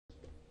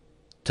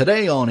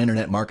Today on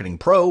Internet Marketing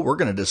Pro, we're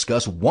going to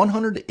discuss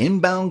 100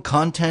 inbound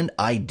content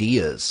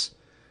ideas.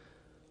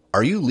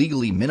 Are you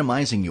legally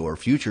minimizing your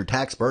future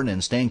tax burden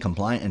and staying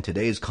compliant in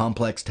today's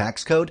complex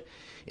tax code?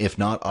 If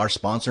not, our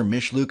sponsor,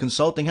 Mishlu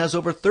Consulting, has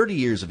over 30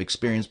 years of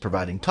experience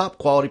providing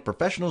top-quality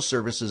professional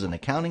services in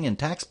accounting and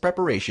tax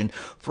preparation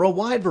for a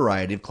wide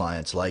variety of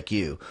clients like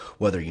you.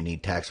 Whether you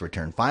need tax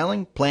return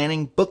filing,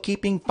 planning,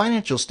 bookkeeping,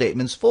 financial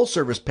statements,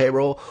 full-service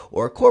payroll,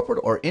 or a corporate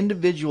or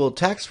individual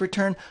tax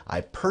return, I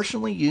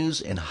personally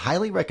use and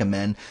highly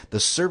recommend the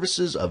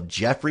services of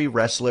Jeffrey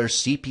Ressler,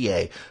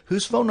 CPA,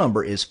 whose phone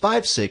number is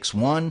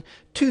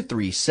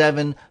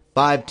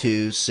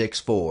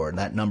 561-237-5264. And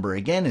that number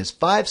again is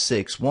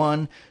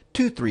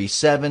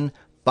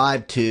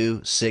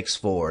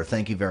 561-237-5264.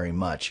 Thank you very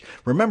much.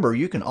 Remember,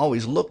 you can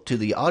always look to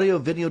the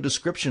audio-video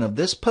description of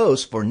this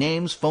post for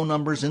names, phone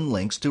numbers, and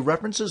links to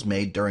references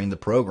made during the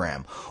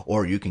program.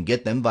 Or you can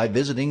get them by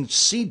visiting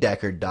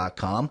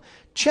cdeckard.com,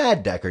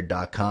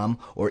 chaddeckard.com,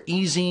 or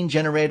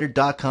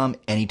ezinegenerator.com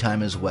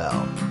anytime as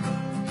well.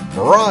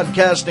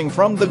 Broadcasting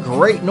from the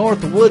Great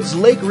North Woods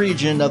Lake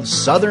region of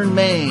southern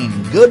Maine.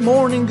 Good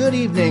morning, good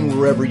evening,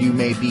 wherever you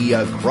may be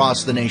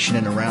across the nation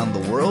and around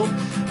the world.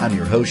 I'm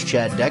your host,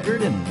 Chad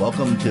Deckard, and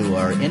welcome to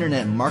our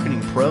Internet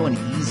Marketing Pro and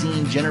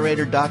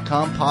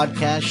ezinegenerator.com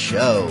podcast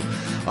show.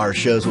 Our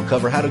shows will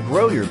cover how to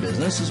grow your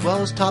business, as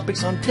well as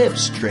topics on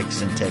tips,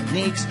 tricks, and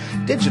techniques,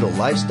 digital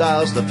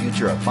lifestyles, the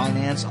future of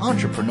finance,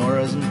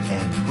 entrepreneurism,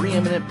 and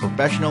preeminent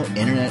professional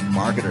internet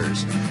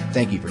marketers.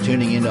 Thank you for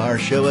tuning into our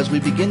show as we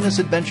begin this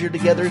adventure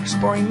together,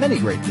 exploring many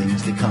great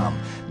things to come.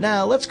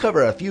 Now, let's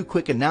cover a few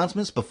quick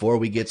announcements before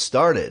we get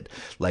started.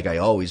 Like I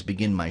always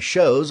begin my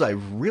shows, I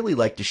really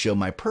like to show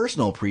my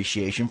personal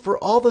appreciation for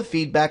all the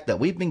feedback that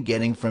we've been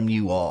getting from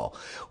you all.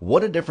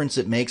 What a difference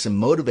it makes in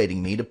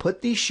motivating me to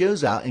put these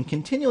shows out and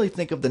continually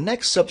think of the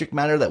next subject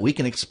matter that we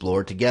can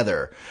explore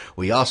together.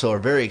 We also are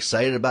very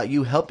excited about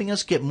you helping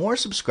us get more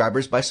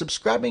subscribers by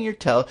subscribing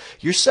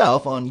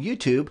yourself on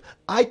YouTube,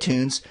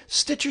 iTunes,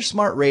 Stitcher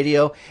Smart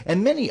Radio,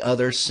 and many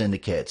other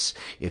syndicates.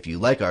 If you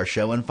like our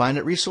show and find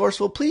it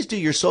resourceful, please do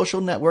your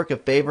social network a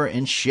favor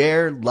and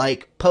share,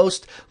 like,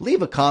 post,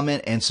 leave a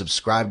comment, and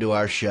subscribe to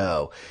our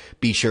show.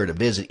 Be sure to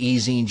visit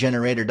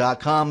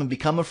ezinegenerator.com and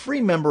become a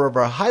free member of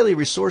our highly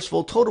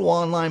resourceful total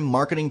online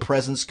marketing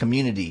presence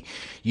community.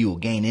 You will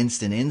gain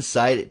instant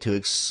insight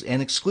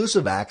and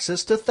exclusive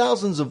access to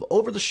thousands of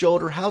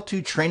over-the-shoulder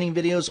how-to training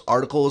videos,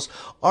 articles,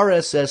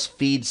 RSS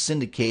feeds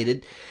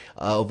syndicated,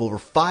 of over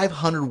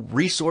 500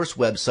 resource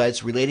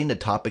websites relating to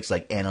topics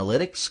like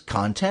analytics,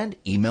 content,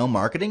 email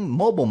marketing,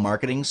 mobile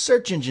marketing,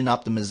 search engine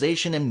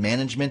optimization and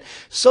management,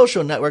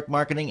 social network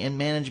marketing and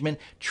management,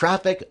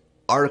 traffic,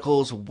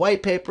 articles,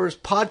 white papers,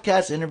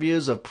 podcast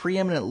interviews of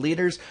preeminent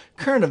leaders,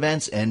 current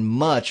events, and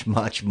much,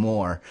 much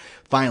more.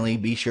 Finally,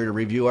 be sure to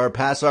review our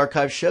past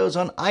archive shows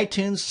on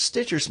iTunes,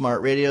 Stitcher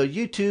Smart Radio,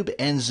 YouTube,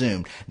 and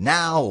Zoom.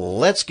 Now,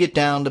 let's get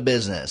down to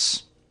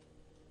business.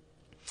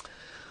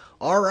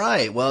 All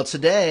right, well,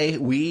 today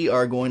we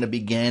are going to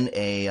begin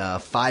a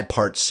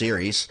 5-part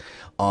series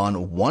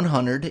on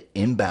 100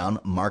 inbound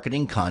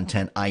marketing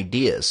content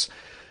ideas.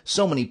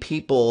 So many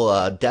people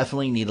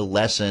definitely need a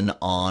lesson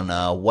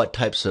on what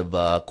types of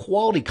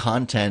quality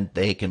content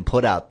they can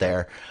put out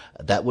there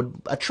that would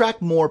attract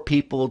more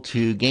people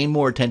to gain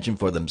more attention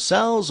for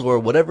themselves or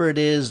whatever it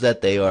is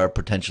that they are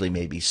potentially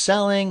maybe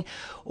selling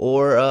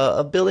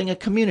or building a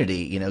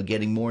community,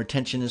 getting more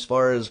attention as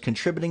far as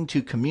contributing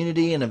to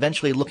community and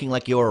eventually looking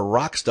like you're a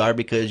rock star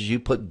because you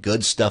put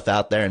good stuff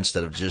out there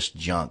instead of just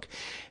junk.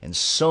 And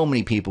so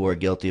many people are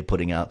guilty of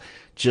putting out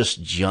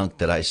just junk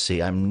that I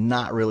see. I'm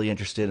not really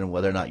interested in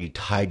whether or not you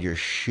tied your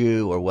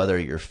shoe or whether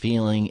you're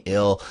feeling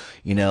ill.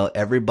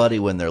 Everybody,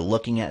 when they're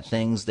looking at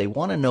things, they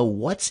want to know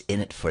what's in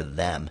it for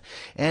them.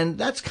 And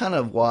that's kind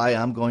of why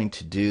I'm going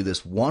to do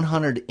this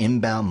 100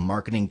 inbound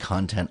marketing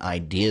content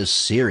ideas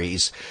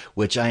series,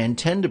 which I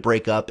intend to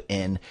break up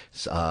in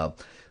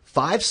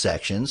 5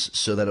 sections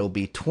so that it'll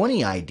be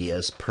 20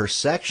 ideas per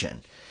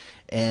section.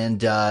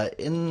 And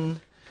I'd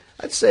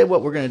say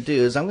what we're going to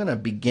do is I'm going to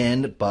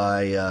begin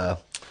by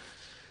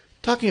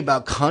talking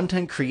about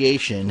content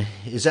creation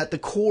is at the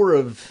core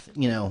of,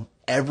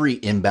 every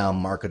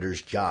inbound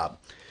marketer's job.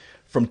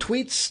 From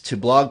tweets to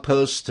blog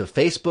posts to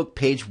Facebook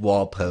page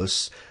wall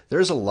posts,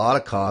 there's a lot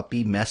of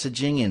copy,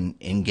 messaging, and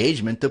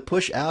engagement to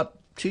push out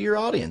to your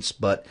audience.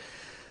 But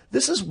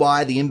this is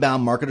why the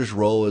inbound marketer's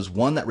role is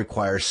one that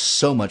requires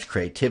so much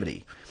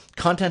creativity.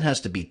 Content has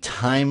to be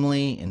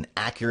timely and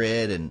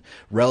accurate and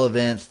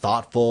relevant,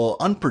 thoughtful,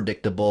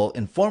 unpredictable,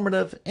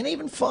 informative, and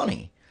even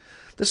funny.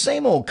 The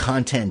same old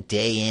content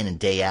day in and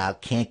day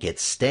out can't get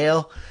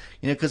stale,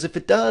 because if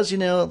it does,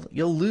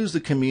 you'll lose the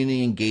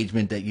community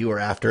engagement that you are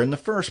after in the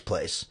first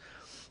place.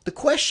 The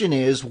question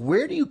is,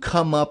 where do you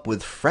come up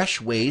with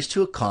fresh ways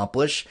to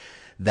accomplish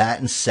that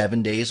in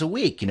 7 days a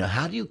week?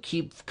 How do you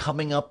keep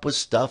coming up with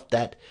stuff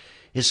that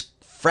is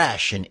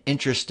fresh and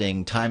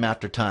interesting time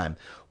after time?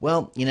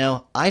 Well,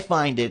 I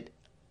find it,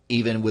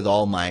 even with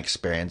all my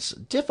experience,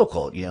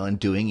 difficult, in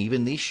doing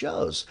even these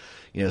shows.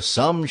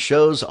 some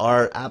shows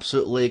are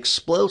absolutely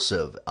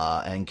explosive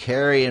and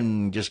carry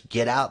and just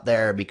get out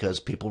there because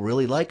people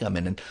really like them.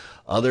 And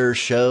other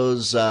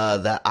shows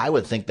that I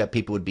would think that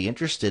people would be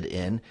interested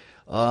in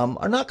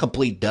are not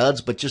complete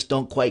duds, but just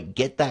don't quite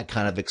get that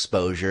kind of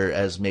exposure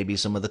as maybe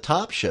some of the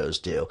top shows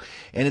do.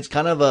 And it's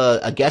kind of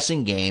a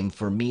guessing game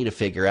for me to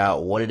figure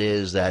out what it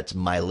is that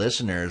my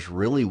listeners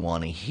really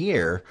want to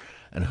hear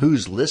and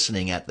who's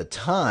listening at the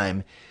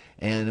time.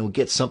 And it will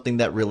get something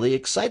that really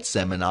excites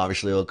them, and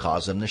obviously it will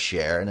cause them to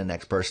share and the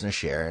next person to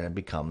share, and it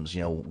becomes,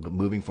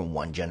 moving from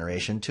one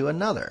generation to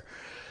another.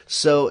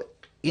 So,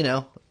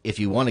 if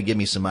you want to give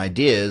me some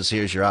ideas,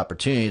 here's your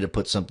opportunity to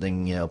put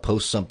something,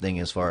 post something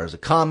as far as the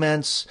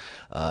comments,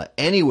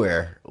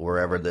 anywhere,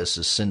 wherever this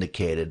is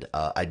syndicated.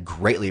 I'd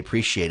greatly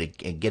appreciate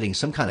it, getting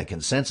some kind of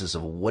consensus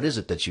of what is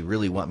it that you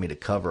really want me to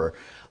cover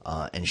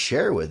and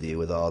share with you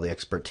with all the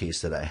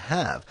expertise that I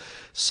have.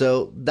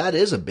 So that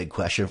is a big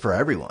question for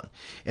everyone.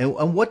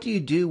 And what do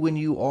you do when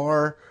you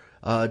are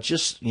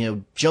just,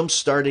 jump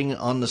starting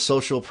on the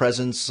social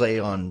presence, say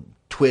on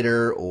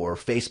Twitter or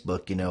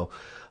Facebook,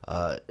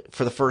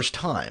 for the first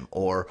time?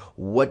 Or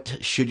what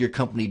should your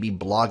company be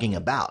blogging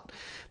about?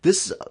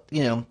 This,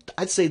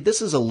 I'd say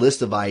this is a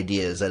list of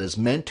ideas that is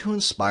meant to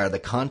inspire the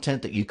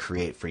content that you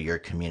create for your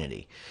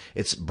community.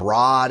 It's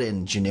broad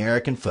and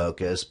generic in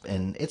focus,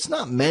 and it's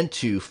not meant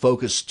to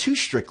focus too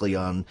strictly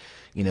on,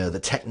 the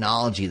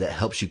technology that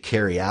helps you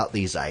carry out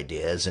these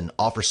ideas and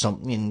offer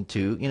something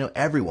to,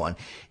 everyone.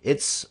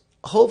 It's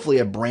hopefully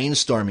a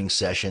brainstorming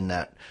session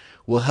that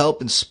will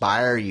help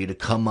inspire you to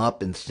come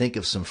up and think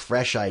of some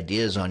fresh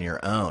ideas on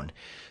your own.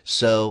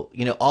 So,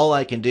 all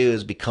I can do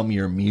is become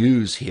your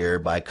muse here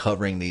by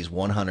covering these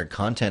 100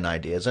 content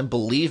ideas. And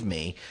believe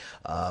me,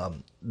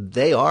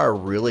 they are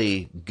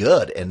really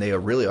good, and they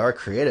really are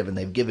creative, and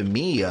they've given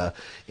me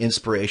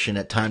inspiration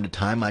at time to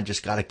time. I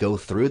just got to go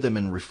through them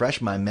and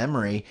refresh my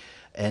memory.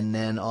 And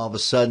then all of a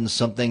sudden,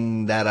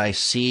 something that I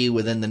see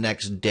within the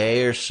next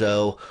day or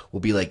so will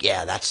be like,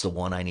 yeah, that's the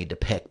one I need to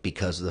pick,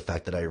 because of the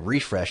fact that I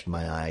refreshed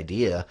my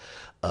idea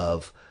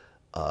of,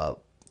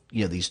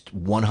 these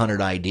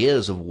 100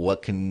 ideas of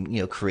what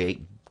can,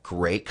 create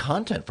great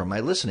content for my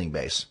listening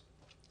base.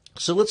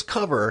 So let's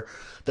cover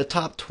the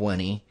top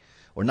 20,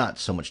 or not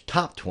so much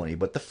top 20,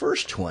 but the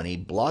first 20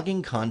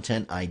 blogging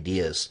content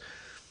ideas.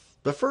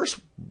 The first,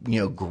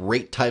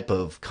 great type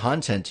of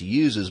content to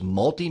use is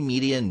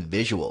multimedia and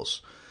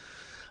visuals.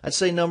 I'd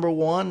say number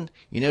one,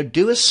 do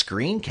a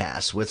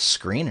screencast with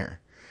Screener.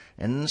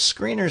 And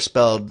Screener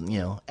spelled,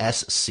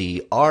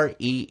 S-C-R-E-E-N-R,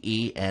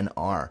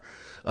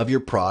 of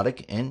your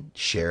product, and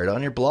share it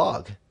on your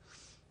blog.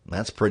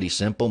 That's pretty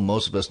simple.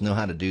 Most of us know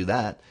how to do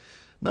that.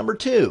 Number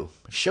two,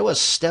 show a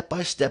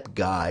step-by-step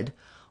guide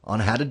on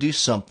how to do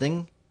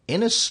something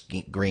in a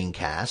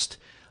screencast,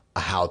 a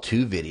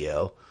how-to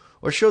video,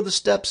 or show the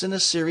steps in a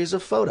series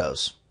of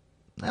photos.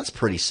 That's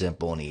pretty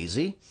simple and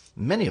easy.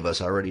 Many of us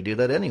already do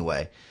that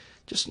anyway.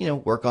 Just,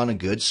 work on a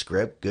good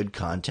script, good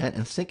content,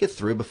 and think it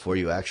through before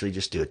you actually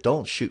just do it.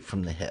 Don't shoot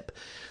from the hip.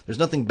 There's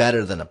nothing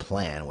better than a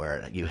plan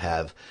where you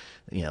have,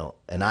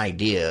 an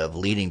idea of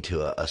leading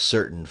to a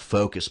certain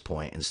focus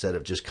point instead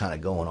of just kind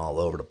of going all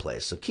over the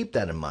place. So keep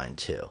that in mind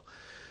too.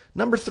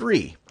 Number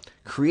three,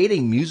 create a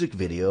music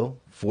video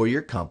for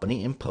your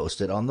company and post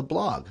it on the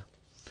blog.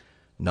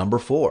 Number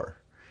four,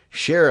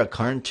 share a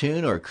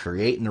cartoon or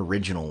create an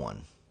original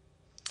one.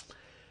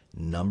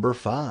 Number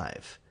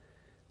five,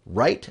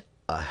 write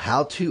a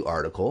how-to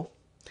article.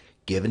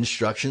 Give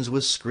instructions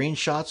with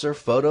screenshots or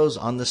photos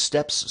on the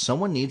steps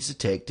someone needs to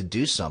take to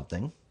do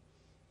something.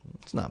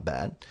 It's not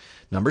bad.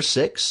 Number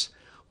six,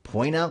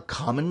 point out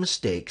common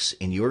mistakes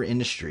in your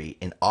industry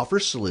and offer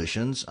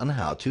solutions on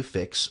how to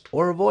fix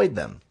or avoid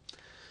them.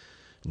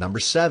 Number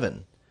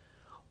seven,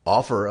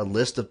 offer a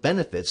list of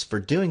benefits for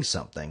doing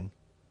something.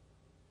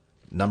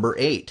 Number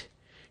eight,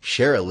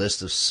 share a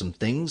list of some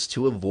things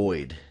to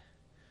avoid.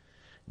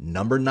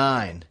 Number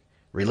nine,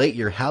 relate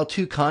your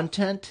how-to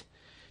content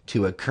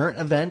to a current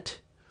event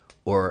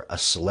or a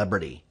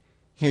celebrity.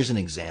 Here's an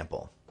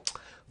example.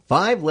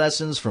 5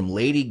 lessons from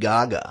Lady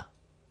Gaga.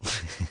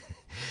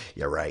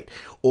 You're right.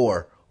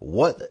 Or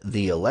what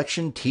the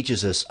election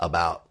teaches us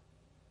about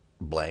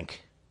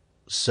blank.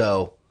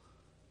 So,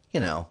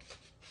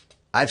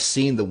 I've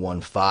seen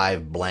the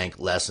 5 blank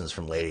lessons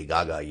from Lady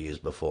Gaga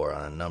used before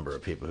on a number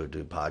of people who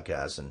do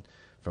podcasts. And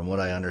from what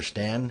I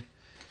understand,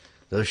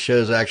 those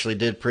shows actually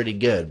did pretty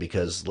good,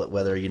 because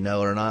whether you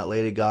know it or not,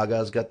 Lady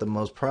Gaga's got the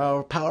most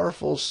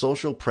powerful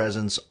social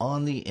presence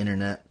on the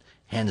internet,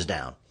 hands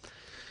down.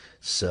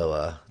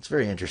 So it's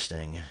very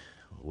interesting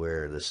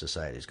where this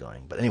society is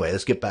going. But anyway,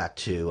 let's get back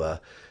to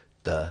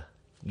the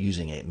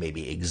using it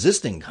maybe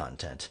existing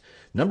content.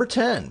 Number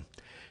 10,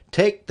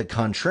 take the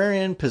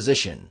contrarian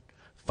position.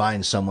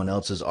 Find someone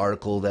else's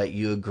article that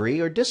you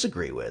agree or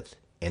disagree with.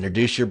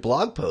 Introduce your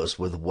blog post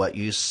with what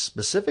you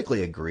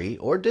specifically agree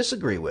or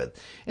disagree with,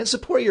 and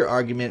support your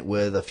argument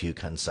with a few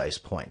concise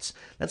points.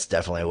 That's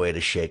definitely a way to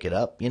shake it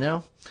up,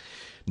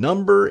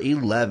 Number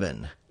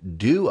 11,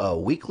 do a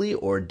weekly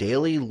or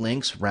daily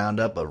links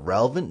roundup of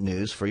relevant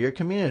news for your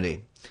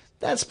community.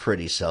 That's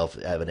pretty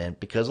self-evident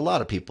because a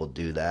lot of people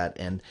do that.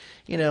 And,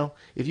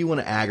 if you want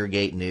to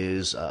aggregate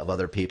news of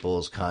other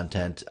people's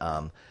content,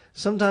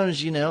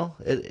 sometimes,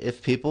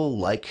 if people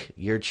like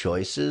your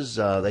choices,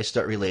 they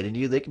start relating to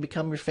you, they can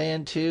become your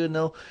fan too, and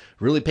they'll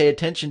really pay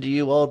attention to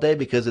you all day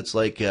because it's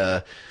like,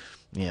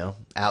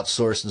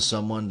 outsourcing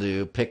someone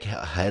to pick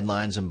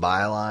headlines and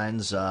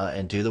bylines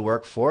and do the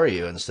work for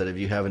you instead of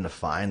you having to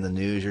find the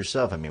news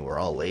yourself. I mean, we're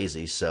all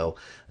lazy, so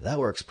that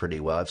works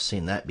pretty well. I've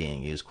seen that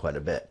being used quite a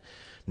bit.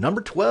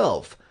 Number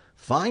 12,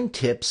 find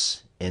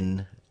tips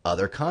in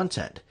other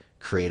content.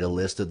 Create a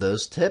list of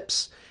those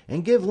tips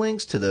and give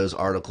links to those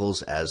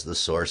articles as the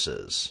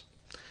sources.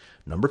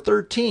 Number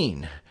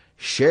 13,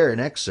 share an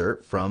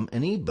excerpt from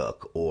an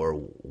ebook or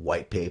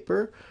white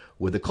paper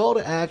with a call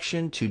to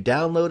action to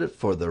download it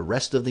for the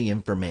rest of the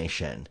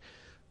information.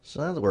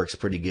 So that works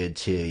pretty good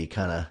too. You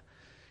kind of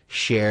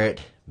share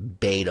it,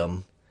 bait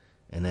them,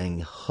 and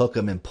then hook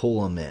them and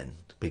pull them in.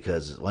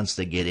 Because once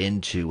they get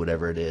into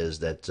whatever it is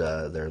that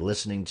they're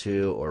listening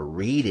to or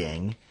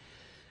reading,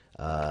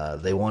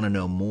 they want to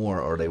know more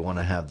or they want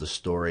to have the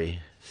story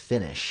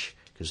finish.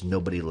 Because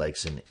nobody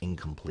likes an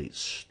incomplete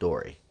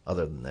story,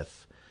 other than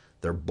if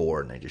they're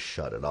bored and they just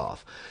shut it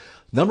off.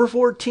 Number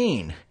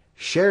 14,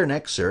 share an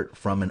excerpt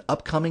from an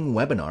upcoming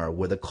webinar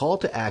with a call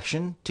to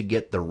action to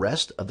get the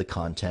rest of the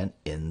content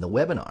in the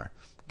webinar.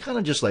 Kind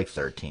of just like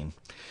 13.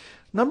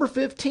 Number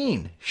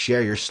 15,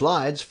 share your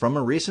slides from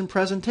a recent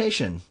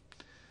presentation.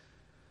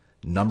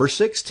 Number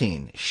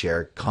 16,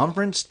 share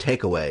conference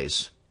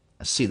takeaways.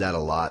 I see that a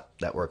lot.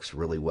 That works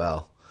really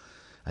well.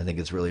 I think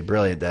it's really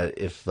brilliant that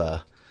if,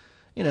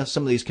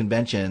 some of these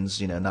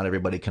conventions, not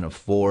everybody can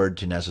afford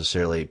to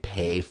necessarily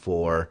pay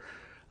for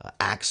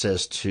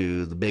access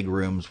to the big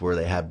rooms where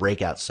they have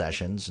breakout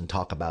sessions and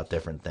talk about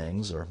different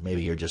things, or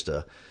maybe you're just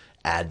a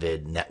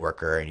avid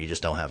networker and you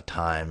just don't have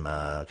time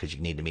because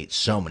you need to meet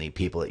so many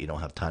people that you don't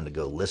have time to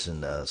go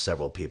listen to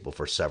several people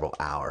for several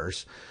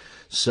hours.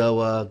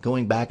 So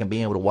going back and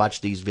being able to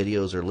watch these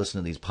videos or listen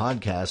to these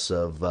podcasts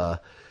of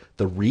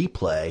the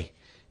replay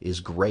is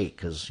great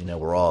because,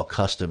 we're all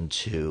accustomed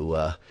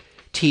to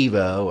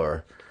TiVo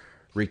or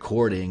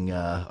recording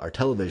our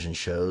television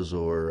shows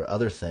or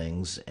other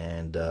things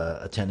and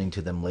attending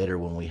to them later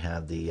when we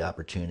have the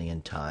opportunity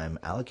and time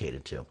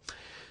allocated to.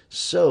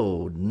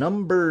 So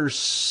number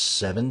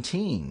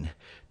 17,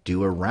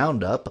 do a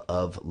roundup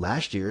of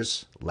last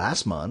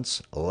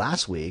month's,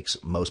 last week's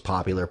most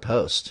popular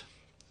post.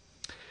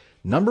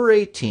 Number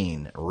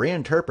 18,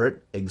 reinterpret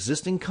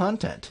existing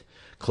content.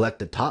 Collect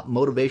the top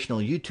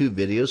motivational YouTube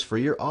videos for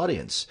your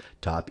audience,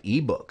 top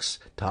ebooks,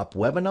 top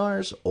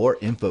webinars, or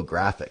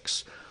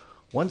infographics.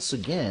 Once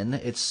again,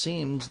 it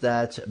seems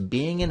that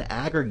being an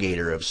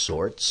aggregator of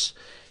sorts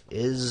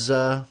is,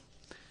 a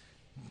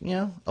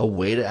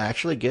way to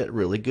actually get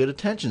really good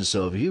attention.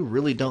 So if you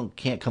really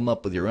can't come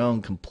up with your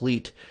own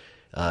complete,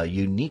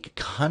 unique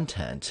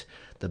content,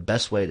 the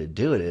best way to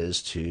do it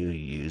is to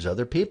use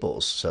other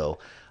people's. So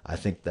I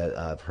think that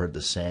I've heard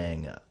the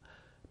saying,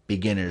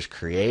 beginners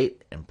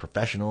create and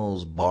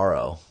professionals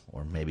borrow,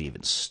 or maybe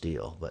even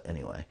steal. But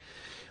anyway.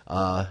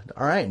 All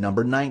right,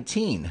 number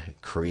 19,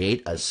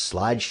 create a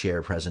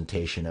SlideShare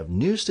presentation of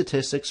new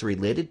statistics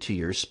related to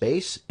your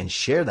space and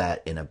share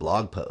that in a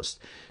blog post.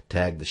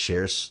 Tag the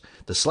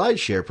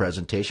SlideShare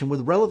presentation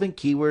with relevant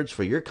keywords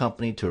for your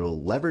company to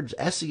leverage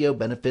SEO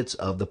benefits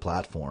of the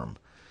platform.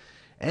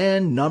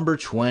 And number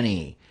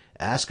 20,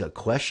 ask a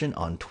question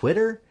on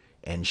Twitter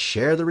and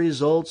share the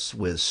results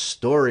with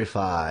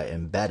Storify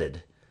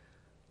embedded.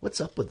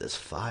 What's up with this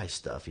Fi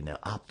stuff?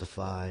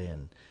 Optify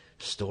and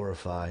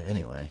Storify.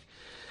 Anyway.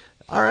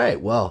 All right,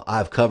 well,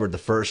 I've covered the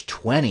first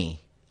 20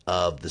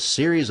 of the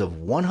series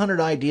of 100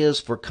 ideas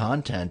for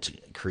content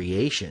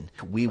creation.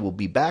 We will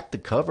be back to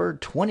cover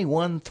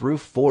 21 through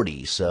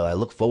 40, so I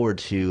look forward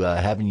to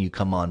having you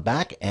come on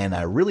back, and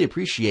I really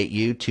appreciate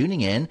you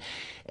tuning in,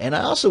 and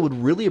I also would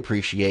really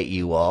appreciate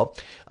you all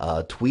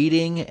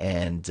tweeting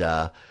and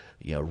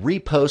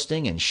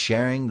reposting and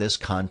sharing this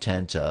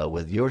content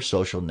with your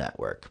social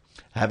network.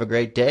 Have a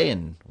great day,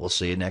 and we'll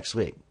see you next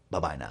week.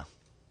 Bye-bye now.